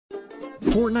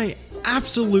Fortnite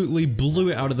absolutely blew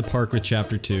it out of the park with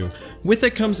Chapter 2. With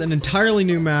it comes an entirely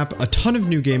new map, a ton of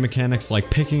new game mechanics like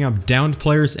picking up downed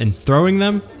players and throwing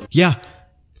them. Yeah,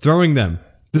 throwing them.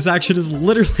 This action is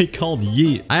literally called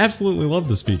Yeet. I absolutely love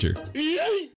this feature.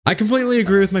 I completely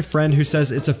agree with my friend who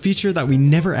says it's a feature that we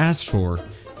never asked for,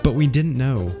 but we didn't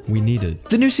know we needed.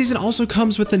 The new season also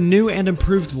comes with a new and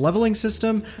improved leveling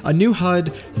system, a new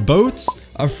HUD, boats,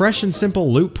 a fresh and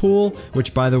simple loot pool,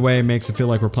 which by the way makes it feel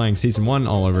like we're playing Season 1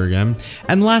 all over again,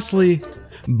 and lastly,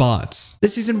 bots.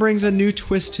 This season brings a new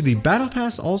twist to the battle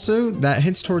pass also that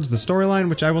hints towards the storyline,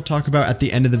 which I will talk about at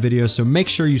the end of the video, so make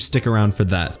sure you stick around for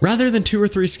that. Rather than 2 or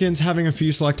 3 skins having a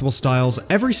few selectable styles,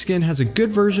 every skin has a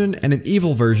good version and an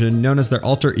evil version known as their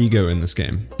alter ego in this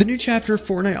game. The new chapter of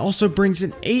Fortnite also brings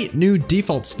in 8 new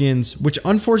default skins, which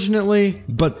unfortunately,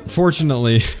 but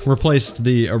fortunately, replaced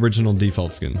the original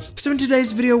default skins. So in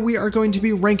today's video, we are going to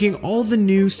be ranking all the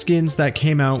new skins that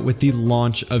came out with the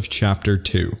launch of Chapter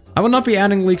 2. I will not be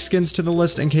adding leaked skins to the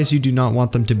list in case you do not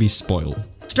want them to be spoiled.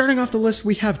 Starting off the list,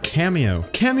 we have Cameo.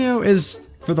 Cameo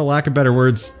is, for the lack of better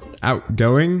words,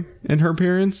 outgoing in her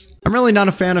appearance. I'm really not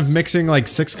a fan of mixing like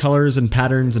 6 colors and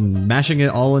patterns and mashing it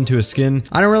all into a skin.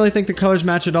 I don't really think the colors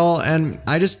match at all, and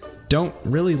I just don't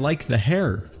really like the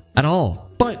hair at all.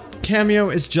 But Cameo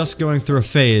is just going through a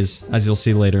phase, as you'll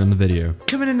see later in the video.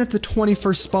 Coming in at the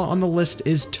 21st spot on the list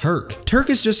is Turk. Turk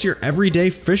is just your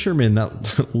everyday fisherman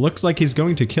that looks like he's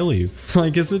going to kill you.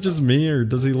 Like, is it just me, or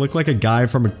does he look like a guy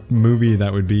from a movie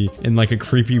that would be in like a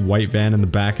creepy white van in the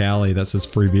back alley that says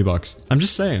free V-Bucks? I'm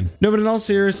just saying. No, but in all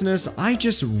seriousness, I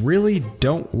just really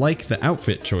don't like the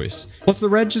outfit choice. Plus, the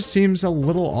red just seems a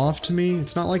little off to me.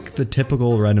 It's not like the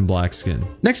typical red and black skin.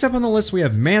 Next up on the list, we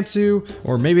have Mansu,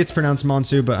 or maybe it's pronounced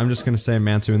Monsu, but I'm just gonna say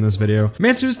Mansu in this video.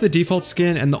 Mansu is the default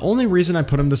skin, and the only reason I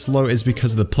put him this low is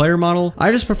because of the player model.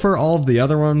 I just prefer all of the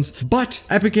other ones, but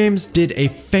Epic Games did a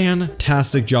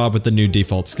fantastic job with the new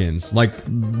default skins. Like,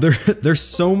 they're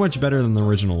so much better than the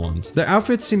original ones. Their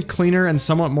outfits seem cleaner and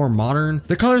somewhat more modern.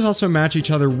 The colors also match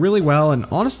each other really well, and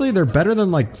honestly, they're better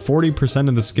than like 40%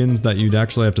 of the skins that you'd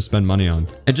actually have to spend money on.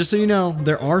 And just so you know,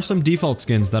 there are some default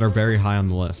skins that are very high on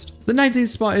the list. The 19th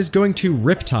spot is going to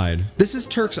Riptide. This is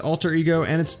Turk's alter ego,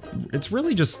 and it's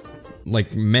really just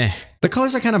like meh. The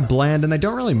colors are kind of bland and they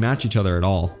don't really match each other at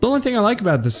all. The only thing I like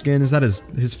about this skin is that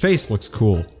his face looks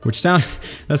cool, which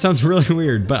sounds really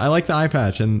weird, but I like the eye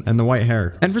patch and the white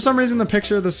hair. And for some reason, the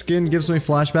picture of the skin gives me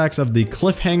flashbacks of the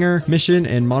Cliffhanger mission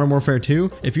in Modern Warfare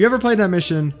 2. If you ever played that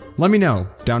mission, let me know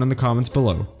down in the comments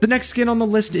below. The next skin on the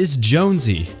list is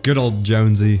Jonesy. Good old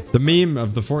Jonesy, the meme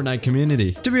of the Fortnite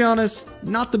community. To be honest,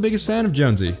 not the biggest fan of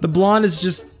Jonesy. The blonde is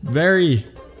just very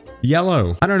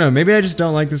yellow. I don't know, maybe I just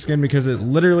don't like the skin because it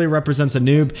literally represents a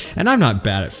noob, and I'm not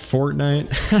bad at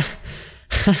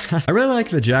Fortnite. I really like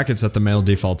the jackets that the male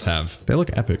defaults have. They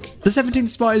look epic. The 17th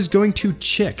spot is going to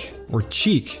Chick, or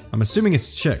Cheek. I'm assuming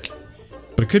it's Chick,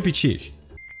 but it could be Cheek.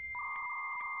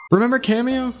 Remember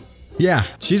Cameo? Yeah,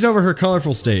 she's over her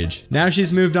colorful stage. Now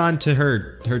she's moved on to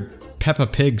her Peppa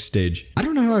Pig stage. I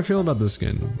don't know how I feel about this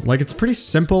skin. Like, it's pretty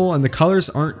simple and the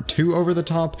colors aren't too over the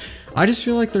top. I just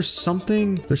feel like there's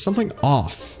something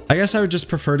off. I guess I would just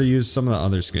prefer to use some of the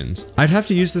other skins. I'd have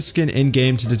to use the skin in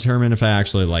game to determine if I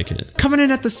actually like it. Coming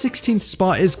in at the 16th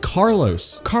spot is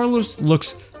Carlos. Carlos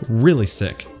looks really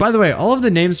sick. By the way, all of the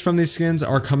names from these skins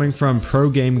are coming from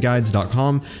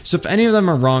progameguides.com, so if any of them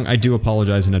are wrong, I do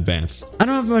apologize in advance. I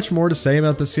don't have much more to say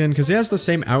about the skin because he has the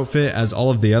same outfit as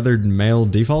all of the other male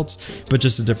defaults, but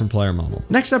just a different player model.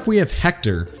 Next up, we have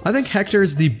Hector. I think Hector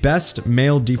is the best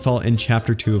male default in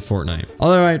Chapter 2 of Fortnite.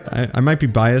 Although I might be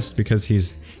biased because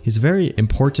he's a very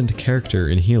important character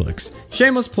in Helix.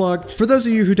 Shameless plug. For those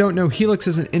of you who don't know, Helix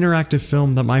is an interactive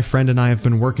film that my friend and I have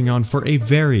been working on for a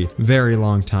very, very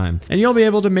long time. And you'll be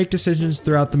able to make decisions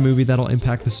throughout the movie that'll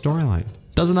impact the storyline.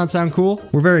 Doesn't that sound cool?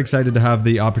 We're very excited to have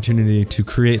the opportunity to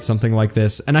create something like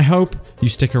this, and I hope you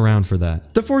stick around for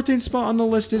that. The 14th spot on the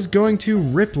list is going to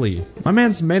Ripley. My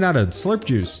man's made out of slurp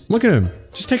juice. Look at him.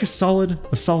 Just take a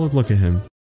solid look at him.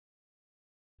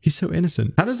 He's so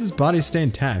innocent. How does his body stay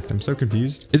intact? I'm so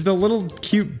confused. Is the little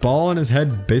cute ball in his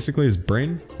head basically his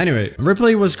brain? Anyway,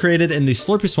 Ripley was created in the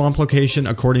Slurpy Swamp location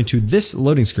according to this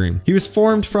loading screen. He was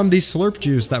formed from the slurp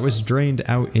juice that was drained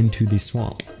out into the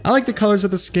swamp. I like the colors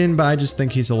of the skin, but I just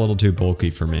think he's a little too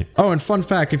bulky for me. Oh, and fun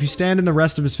fact, if you stand in the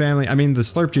rest of his family, I mean the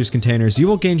slurp juice containers, you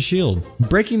will gain shield.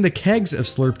 Breaking the kegs of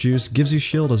slurp juice gives you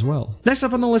shield as well. Next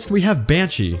up on the list, we have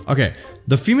Banshee. Okay,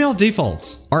 The female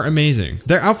defaults are amazing.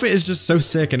 Their outfit is just so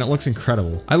sick and it looks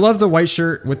incredible. I love the white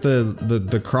shirt with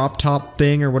the crop top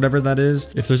thing or whatever that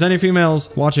is. If there's any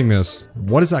females watching this,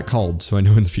 what is that called so I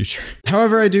know in the future?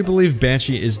 However, I do believe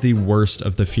Banshee is the worst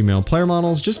of the female player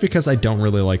models just because I don't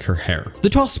really like her hair. The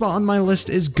 12th spot on my list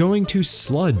is going to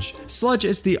Sludge. Sludge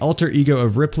is the alter ego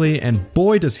of Ripley and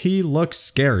boy does he look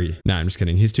scary. Nah, I'm just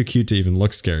kidding. He's too cute to even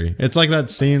look scary. It's like that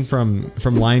scene from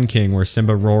Lion King where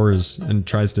Simba roars and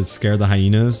tries to scare the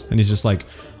hyenas and he's just like,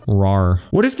 rawr.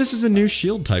 What if this is a new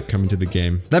shield type coming to the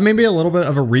game? That may be a little bit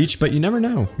of a reach, but you never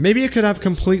know. Maybe it could have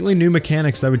completely new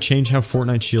mechanics that would change how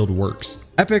Fortnite shield works.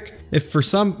 Epic, if for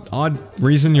some odd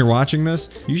reason you're watching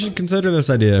this, you should consider this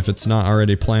idea if it's not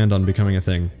already planned on becoming a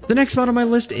thing. The next spot on my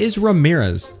list is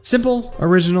Ramirez. Simple,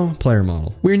 original player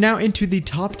model. We're now into the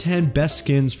top 10 best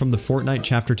skins from the Fortnite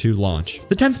Chapter 2 launch.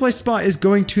 The 10th place spot is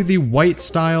going to the white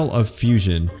style of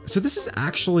Fusion. So this is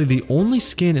actually the only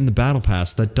skin in the Battle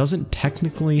Pass that doesn't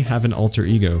technically have an alter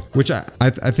ego, which I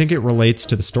think it relates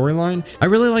to the storyline. I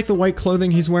really like the white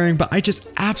clothing he's wearing, but I just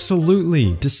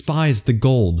absolutely despise the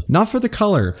gold. Not for the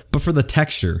color, but for the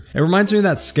texture. It reminds me of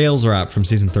that Scales wrap from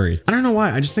season 3. I don't know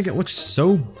why, I just think it looks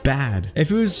so bad.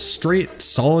 If it was straight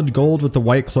solid gold with the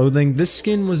white clothing, this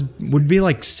skin would be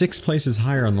like 6 places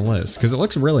higher on the list because it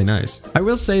looks really nice. I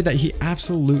will say that he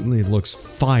absolutely looks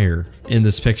fire in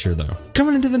this picture though.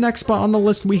 Coming into the next spot on the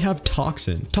list, we have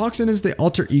Toxin. Toxin is the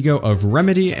alter ego of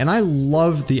Remedy, and I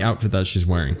love the outfit that she's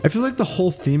wearing. I feel like the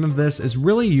whole theme of this is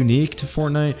really unique to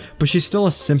Fortnite, but she's still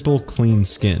a simple, clean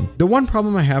skin. The one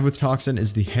problem I have with Toxin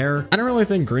is the hair. I don't really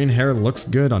think green hair looks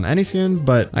good on any skin,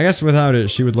 but I guess without it,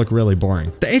 she would look really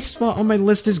boring. The 8th spot on my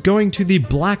list is going to the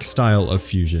black style of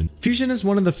Fusion. Fusion is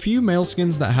one of the few male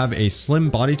skins that have a slim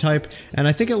body type, and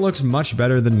I think it looks much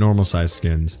better than normal size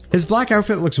skins. His black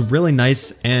outfit looks really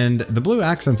nice, and the blue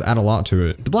accents add a lot to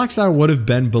it. The black style would have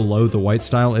been below the white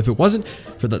style if it wasn't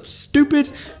for that stupid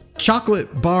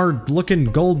chocolate bar looking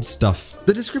gold stuff.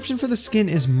 The description for the skin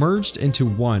is merged into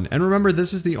one, and remember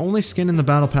this is the only skin in the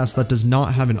battle pass that does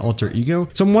not have an alter ego,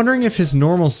 so I'm wondering if his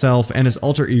normal self and his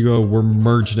alter ego were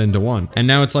merged into one, and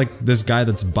now it's like this guy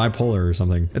that's bipolar or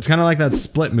something. It's kind of like that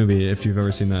Split movie if you've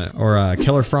ever seen that, or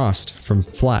Killer Frost from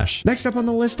Flash. Next up on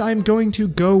the list, I'm going to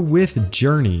go with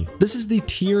Journey. This is the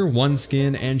tier 1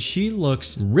 skin, and she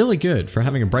looks really good for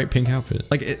having a bright pink outfit.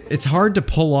 Like it's hard to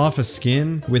pull off a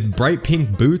skin with bright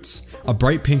pink boots, a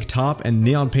bright pink top, and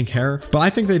neon pink hair, but I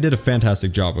think they did a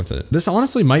fantastic job with it. This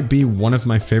honestly might be one of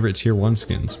my favorite tier 1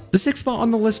 skins. The 6th spot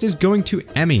on the list is going to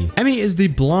Emmy. Emmy is the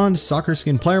blonde soccer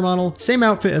skin player model, same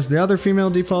outfit as the other female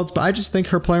defaults, but I just think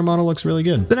her player model looks really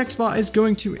good. The next spot is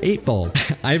going to 8-Ball.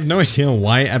 I have no idea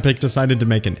why Epic decided to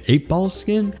make an 8-Ball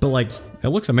skin, but like, it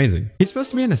looks amazing. He's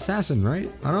supposed to be an assassin,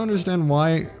 right? I don't understand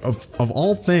why, of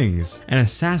all things, an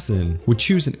assassin would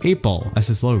choose an 8-Ball as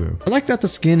his logo. I like that the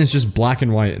skin is just black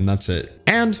and white and that's it.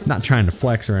 And not trying to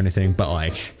flex or anything, but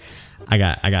like, I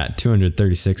got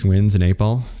 236 wins in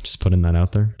 8-Ball. Just putting that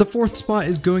out there. The 4th spot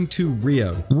is going to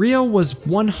Rio. Rio was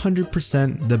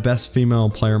 100% the best female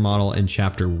player model in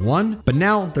Chapter 1, but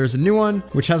now there's a new one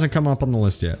which hasn't come up on the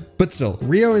list yet. But still,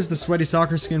 Rio is the sweaty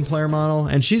soccer skin player model,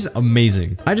 and she's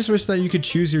amazing. I just wish that you could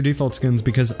choose your default skins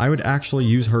because I would actually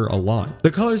use her a lot. The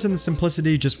colors and the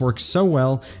simplicity just work so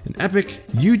well, and Epic,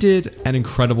 you did an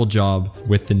incredible job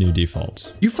with the new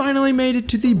defaults. You finally made it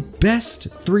to the best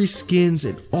 3 skins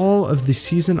in all of the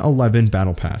Season 11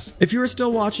 Battle Pass. If you are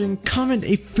still watching, comment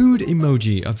a food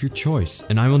emoji of your choice,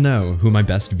 and I will know who my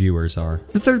best viewers are.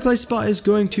 The 3rd place spot is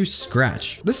going to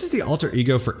Scratch. This is the alter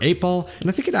ego for 8-Ball, and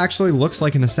I think it actually looks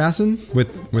like an assassin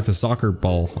with a soccer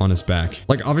ball on his back.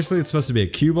 Like, obviously it's supposed to be a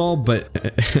cue ball, but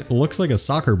it looks like a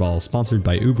soccer ball sponsored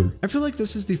by Uber. I feel like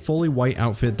this is the fully white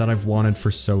outfit that I've wanted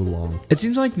for so long. It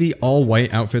seems like the all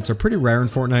white outfits are pretty rare in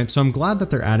Fortnite, so I'm glad that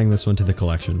they're adding this one to the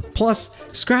collection. Plus,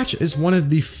 Scratch is one of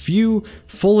the few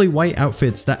fully white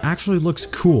outfits that actually looks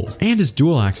cool, and his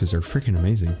dual axes are freaking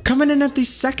amazing. Coming in at the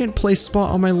 2nd place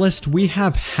spot on my list, we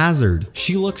have Hazard.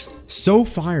 She looks so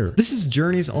fire. This is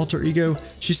Journey's alter ego.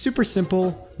 She's super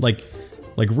simple, like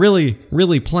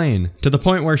really plain, to the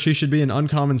point where she should be an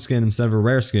uncommon skin instead of a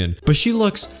rare skin, but she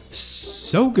looks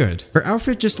so good. Her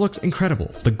outfit just looks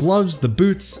incredible. The gloves, the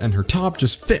boots, and her top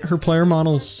just fit her player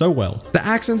model so well. The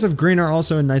accents of green are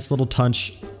also a nice little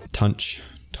touch.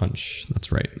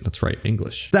 That's right,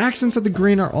 English. The accents of the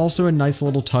green are also a nice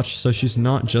little touch, so she's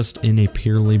not just in a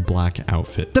purely black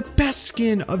outfit. The best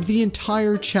skin of the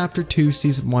entire Chapter 2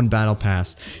 Season 1 Battle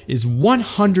Pass is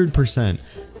 100%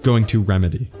 going to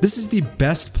Remedy. This is the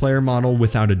best player model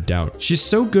without a doubt. She's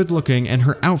so good looking and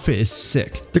her outfit is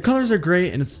sick. The colors are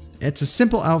great and it's a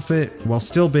simple outfit while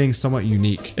still being somewhat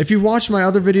unique. If you've watched my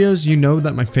other videos, you know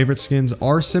that my favorite skins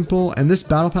are simple, and this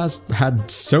battle pass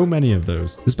had so many of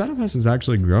those. This battle pass is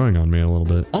actually growing on me a little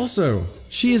bit. Also,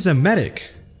 she is a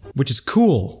medic, which is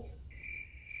cool.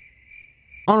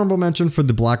 Honorable mention for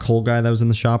the black hole guy that was in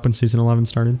the shop when season 11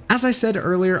 started. As I said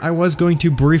earlier, I was going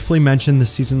to briefly mention the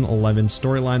season 11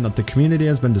 storyline that the community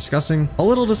has been discussing. A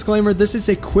little disclaimer, this is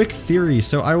a quick theory,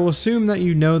 so I will assume that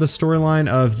you know the storyline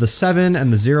of the 7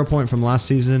 and the 0 point from last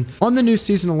season. On the new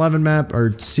season 11 map,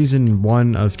 or season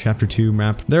 1 of chapter 2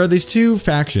 map, there are these two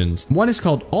factions. One is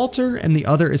called Alter and the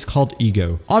other is called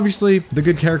Ego. Obviously, the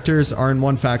good characters are in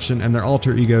one faction and their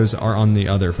alter egos are on the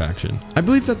other faction. I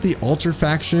believe that the Alter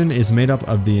faction is made up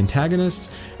of the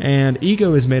antagonists, and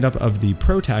Ego is made up of the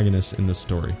protagonists in the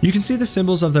story. You can see the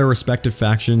symbols of their respective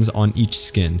factions on each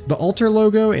skin. The Alter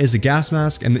logo is a gas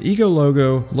mask, and the Ego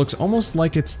logo looks almost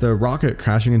like it's the rocket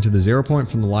crashing into the 0 point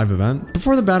from the live event.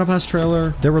 Before the Battle Pass trailer,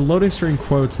 there were loading screen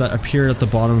quotes that appeared at the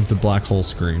bottom of the black hole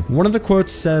screen. One of the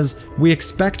quotes says, "We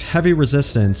expect heavy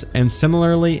resistance and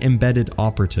similarly embedded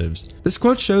operatives." This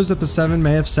quote shows that the 7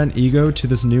 may have sent Ego to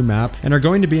this new map and are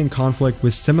going to be in conflict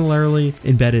with similarly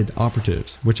embedded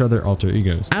operatives, which are their alter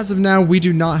egos. As of now, we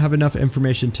do not have enough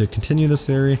information to continue this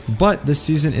theory, but this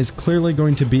season is clearly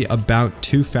going to be about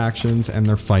two factions and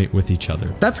their fight with each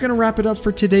other. That's gonna wrap it up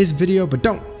for today's video, but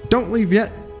don't leave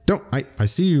yet. I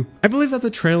see you. I believe that the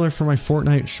trailer for my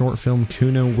Fortnite short film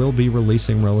Kuno will be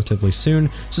releasing relatively soon,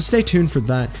 so stay tuned for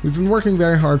that. We've been working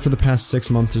very hard for the past 6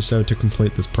 months or so to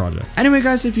complete this project. Anyway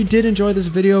guys, if you did enjoy this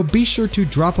video, be sure to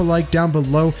drop a like down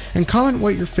below and comment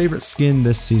what your favorite skin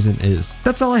this season is.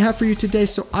 That's all I have for you today,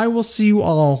 so I will see you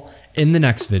all in the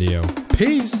next video.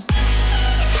 Peace!